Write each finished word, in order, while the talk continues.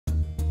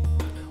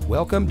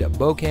Welcome to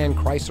Bokan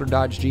Chrysler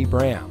Dodge Jeep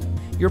Ram,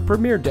 your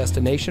premier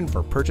destination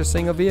for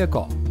purchasing a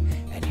vehicle.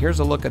 And here's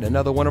a look at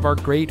another one of our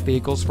great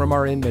vehicles from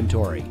our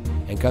inventory,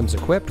 and comes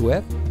equipped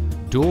with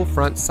dual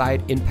front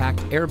side impact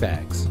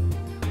airbags,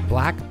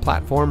 black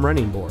platform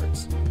running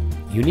boards,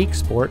 unique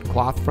sport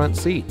cloth front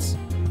seats,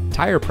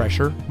 tire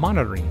pressure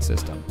monitoring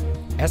system,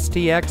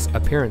 STX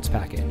appearance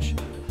package,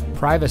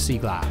 privacy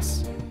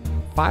glass,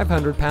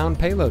 500-pound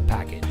payload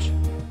package,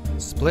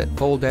 split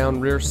fold-down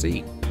rear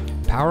seat,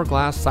 power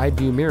glass side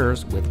view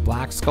mirrors with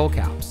black skull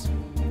caps,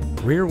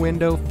 rear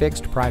window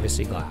fixed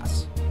privacy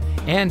glass,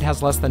 and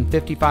has less than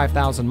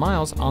 55,000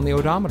 miles on the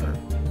odometer.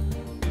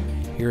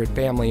 Here at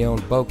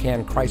family-owned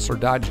Bokan Chrysler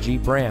Dodge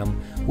Jeep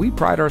Ram, we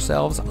pride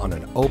ourselves on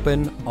an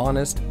open,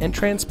 honest, and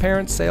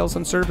transparent sales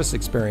and service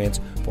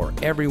experience for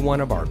every one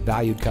of our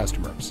valued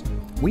customers.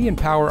 We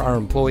empower our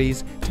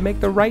employees to make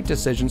the right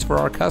decisions for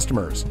our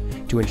customers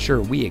to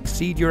ensure we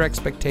exceed your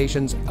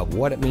expectations of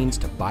what it means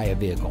to buy a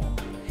vehicle.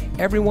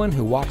 Everyone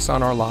who walks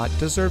on our lot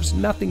deserves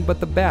nothing but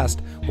the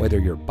best, whether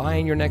you're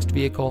buying your next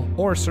vehicle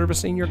or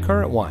servicing your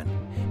current one.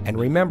 And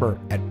remember,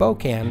 at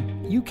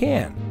Bokan, you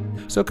can.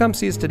 So come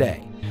see us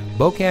today.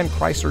 Bokan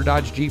Chrysler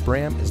Dodge Jeep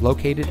Ram is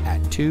located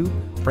at 2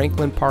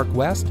 Franklin Park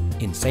West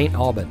in St.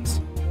 Albans.